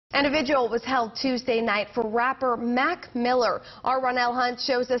And a vigil was held Tuesday night for rapper Mac Miller. Our Ronell Hunt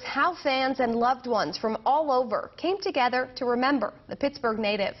shows us how fans and loved ones from all over came together to remember the Pittsburgh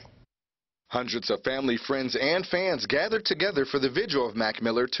native. Hundreds of family, friends, and fans gathered together for the vigil of Mac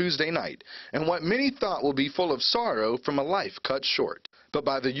Miller Tuesday night, and what many thought will be full of sorrow from a life cut short. But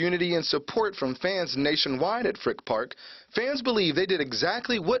by the unity and support from fans nationwide at Frick Park, fans believe they did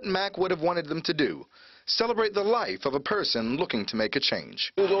exactly what Mac would have wanted them to do: celebrate the life of a person looking to make a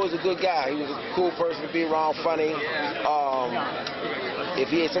change. He was always a good guy. He was a cool person to be around, funny. If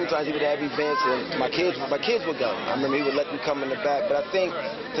he had, sometimes he would have events, and my kids would go. I remember he would let them come in the back. But I think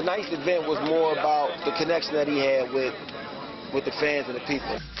tonight's event was more about the connection that he had with the fans and the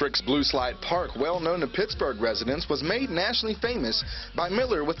people. Frick's Blue Slide Park, well known to Pittsburgh residents, was made nationally famous by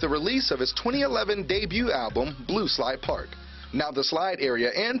Miller with the release of his 2011 debut album, Blue Slide Park. Now the slide area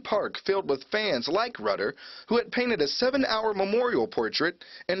and park filled with fans like Rudder, who had painted a 7-hour memorial portrait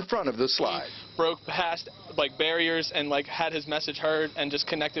in front of the slide. Broke past barriers and had his message heard and just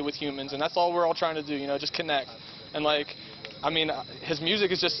connected with humans, and that's all we're all trying to do, just connect. And his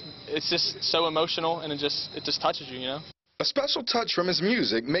music is just so emotional, and it just touches you, A special touch from his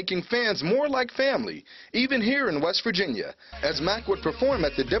music, making fans more like family, even here in West Virginia, as Mac would perform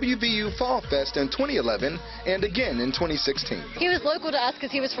at the WVU Fall Fest in 2011 and again in 2016. He was local to us because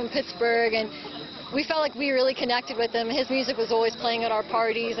he was from Pittsburgh, and we felt like we really connected with him. His music was always playing at our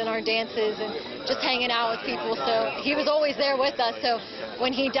parties and our dances and just hanging out with people, so he was always there with us. So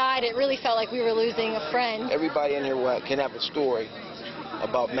when he died, it really felt like we were losing a friend. Everybody in here can have a story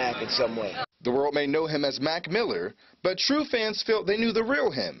about Mac in some way. The world may know him as Mac Miller, but true fans felt they knew the real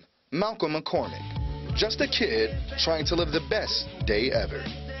him, Malcolm McCormick. Just a kid trying to live the best day ever.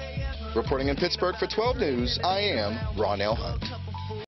 Reporting in Pittsburgh for 12 News, I am Ronell Hunt.